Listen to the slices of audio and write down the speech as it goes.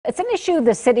It's an issue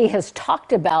the city has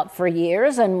talked about for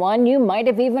years, and one you might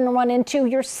have even run into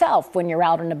yourself when you're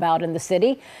out and about in the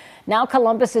city. Now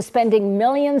Columbus is spending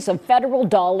millions of federal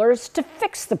dollars to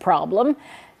fix the problem.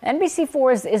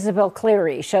 NBC4's Isabel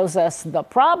Cleary shows us the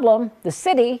problem the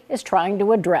city is trying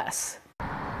to address.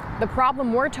 The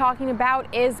problem we're talking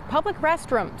about is public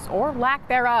restrooms, or lack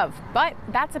thereof. But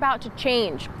that's about to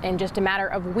change. In just a matter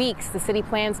of weeks, the city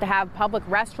plans to have public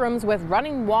restrooms with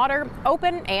running water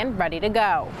open and ready to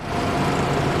go.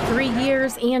 3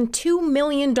 years and $2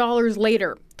 million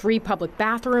later, 3 public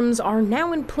bathrooms are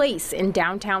now in place in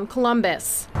downtown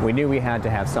Columbus. We knew we had to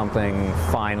have something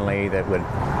finally that would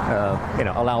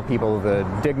allow people the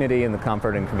dignity and the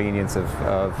comfort and convenience of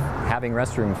having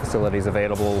restroom facilities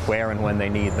available where and when they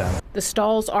need them. The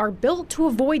stalls are built to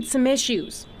avoid some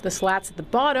issues. The slats at the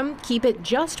bottom keep it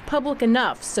just public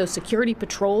enough so security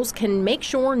patrols can make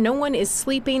sure no one is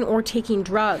sleeping or taking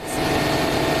drugs.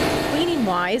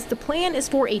 Cleaning-wise, the plan is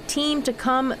for a team to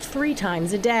come 3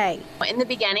 times a day. In the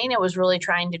beginning, it was really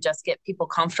trying to just get people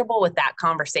comfortable with that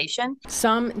conversation.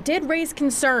 Some did raise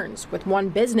concerns, with one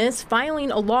business filing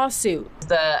a lawsuit.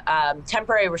 The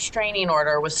temporary restraining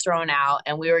order was thrown out,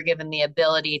 and we were given the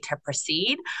ability to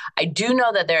proceed. I do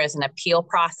know that there is an appeal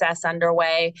process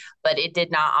underway, but it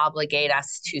did not obligate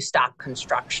us to stop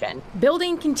construction.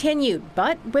 Building continued,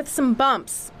 but with some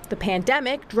bumps. The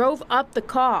pandemic drove up the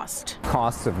cost.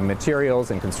 Costs of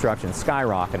materials and construction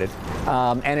skyrocketed.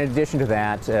 And in addition to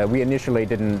that, we initially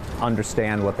didn't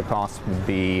understand what the costs would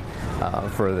be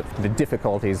for the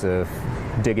difficulties of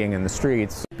digging in the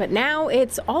streets. But now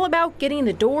it's all about getting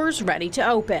the doors ready to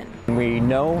open. We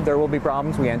know there will be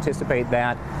problems. We anticipate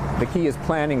that. The key is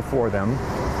planning for them.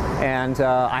 And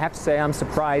I have to say I'm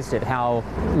surprised at how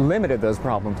limited those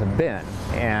problems have been.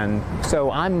 And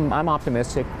so I'm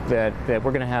optimistic that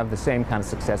we're going to have the same kind of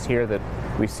success here that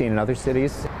we've seen in other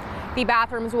cities. The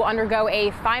bathrooms will undergo a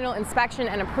final inspection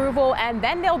and approval, and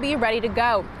then they'll be ready to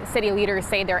go. The city leaders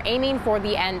say they're aiming for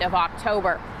the end of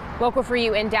October. Local for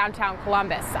you in downtown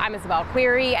Columbus, I'm Isabel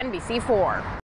Cleary, NBC4.